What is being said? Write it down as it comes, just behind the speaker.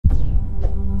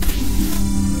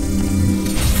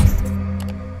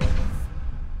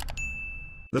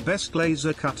The best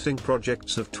laser cutting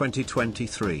projects of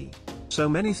 2023. So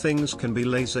many things can be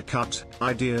laser cut,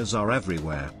 ideas are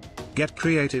everywhere. Get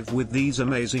creative with these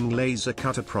amazing laser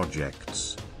cutter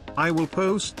projects. I will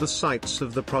post the sites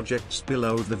of the projects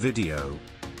below the video.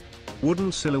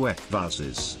 Wooden silhouette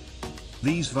vases.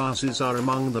 These vases are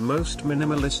among the most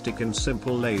minimalistic and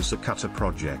simple laser cutter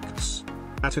projects.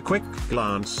 At a quick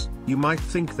glance, you might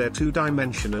think they're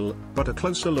two-dimensional, but a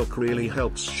closer look really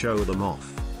helps show them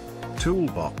off.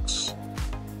 Toolbox.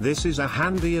 This is a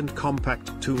handy and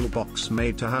compact toolbox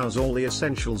made to house all the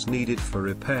essentials needed for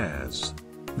repairs.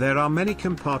 There are many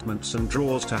compartments and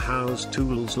drawers to house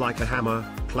tools like a hammer,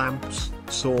 clamps,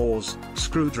 saws,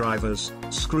 screwdrivers,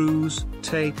 screws,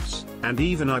 tapes, and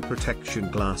even eye protection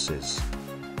glasses.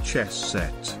 Chess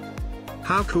set.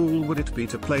 How cool would it be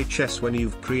to play chess when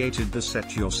you've created the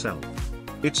set yourself?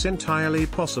 It's entirely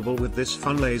possible with this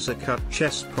fun laser cut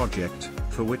chess project,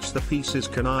 for which the pieces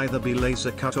can either be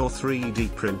laser cut or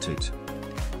 3D printed.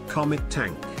 Comet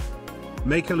Tank.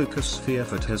 Maker Lucas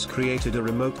Fearford has created a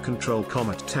remote control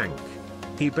Comet Tank.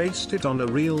 He based it on a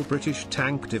real British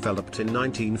tank developed in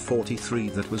 1943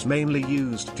 that was mainly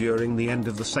used during the end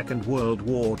of the Second World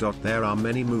War. There are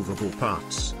many movable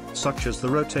parts, such as the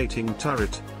rotating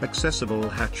turret, accessible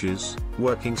hatches,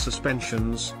 working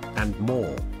suspensions, and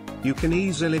more. You can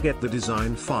easily get the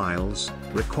design files,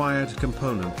 required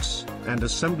components, and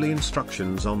assembly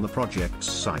instructions on the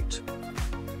project's site.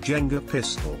 Jenga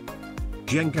Pistol.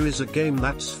 Jenga is a game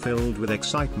that's filled with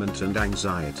excitement and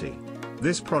anxiety.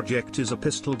 This project is a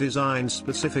pistol designed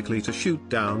specifically to shoot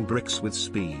down bricks with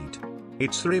speed.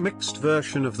 It's a remixed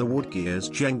version of the Woodgear's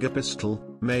Jenga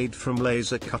Pistol, made from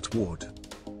laser-cut wood.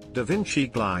 Vinci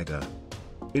Glider.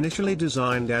 Initially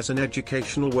designed as an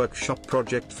educational workshop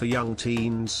project for young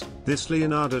teens, this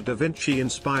Leonardo da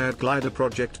Vinci-inspired glider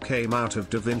project came out of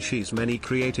Da Vinci's many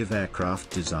creative aircraft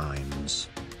designs.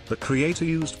 The creator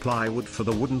used plywood for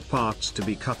the wooden parts to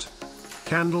be cut.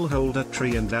 Candle holder,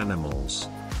 tree and animals.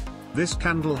 This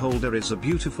candle holder is a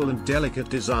beautiful and delicate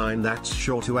design that's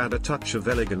sure to add a touch of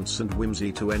elegance and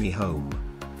whimsy to any home.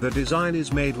 The design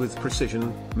is made with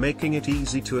precision, making it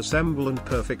easy to assemble and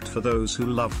perfect for those who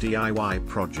love DIY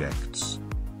projects.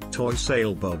 Toy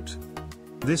Sailboat.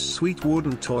 This sweet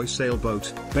wooden toy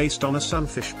sailboat, based on a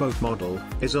sunfish boat model,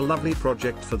 is a lovely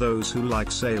project for those who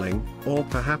like sailing, or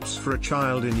perhaps for a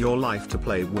child in your life to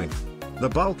play with. The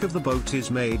bulk of the boat is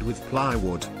made with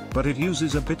plywood, but it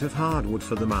uses a bit of hardwood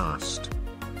for the mast.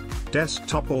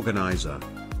 Desktop Organizer.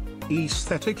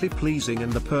 Aesthetically pleasing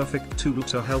and the perfect tool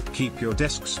to help keep your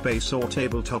desk space or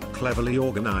tabletop cleverly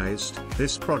organized,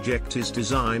 this project is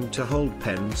designed to hold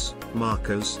pens,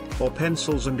 markers, or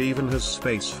pencils and even has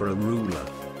space for a ruler.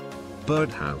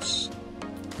 Birdhouse.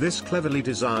 This cleverly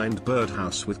designed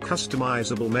birdhouse with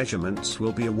customizable measurements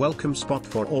will be a welcome spot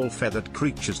for all feathered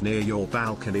creatures near your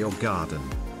balcony or garden.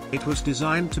 It was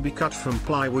designed to be cut from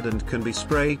plywood and can be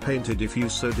spray painted if you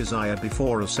so desire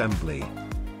before assembly.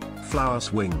 Flower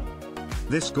swing.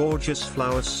 This gorgeous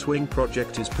flower swing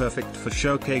project is perfect for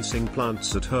showcasing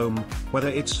plants at home, whether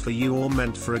it's for you or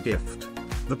meant for a gift.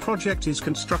 The project is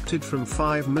constructed from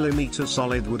 5mm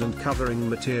solid wood and covering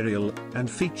material,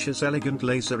 and features elegant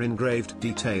laser engraved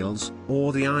details,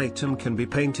 or the item can be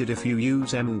painted if you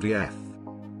use MDF.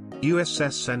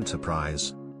 USS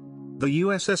Enterprise. The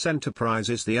USS Enterprise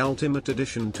is the ultimate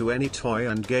addition to any toy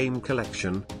and game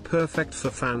collection, perfect for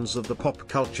fans of the pop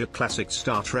culture classic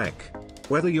Star Trek.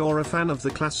 Whether you're a fan of the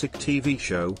classic TV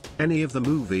show, any of the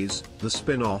movies, the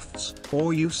spin-offs,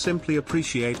 or you simply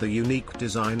appreciate the unique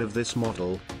design of this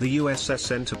model, the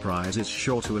USS Enterprise is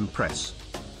sure to impress.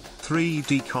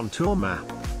 3D Contour Map.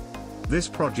 This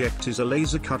project is a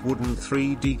laser-cut wooden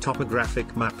 3D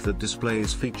topographic map that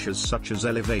displays features such as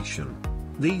elevation.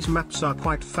 These maps are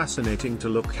quite fascinating to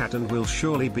look at and will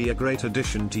surely be a great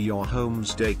addition to your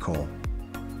home's decor.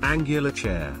 Angular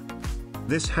chair.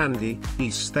 This handy,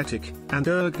 aesthetic, and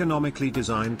ergonomically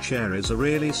designed chair is a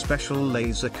really special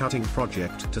laser cutting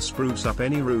project to spruce up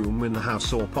any room in the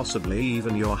house or possibly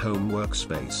even your home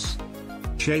workspace.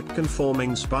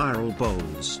 Shape-Conforming spiral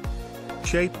bowls.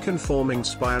 Shape-conforming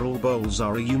spiral bowls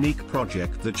are a unique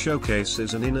project that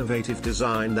showcases an innovative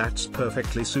design that's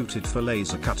perfectly suited for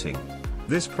laser cutting.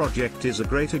 This project is a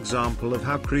great example of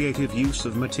how creative use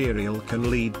of material can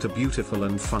lead to beautiful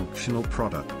and functional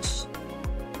products.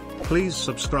 Please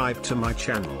subscribe to my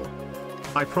channel.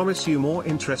 I promise you more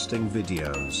interesting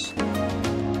videos.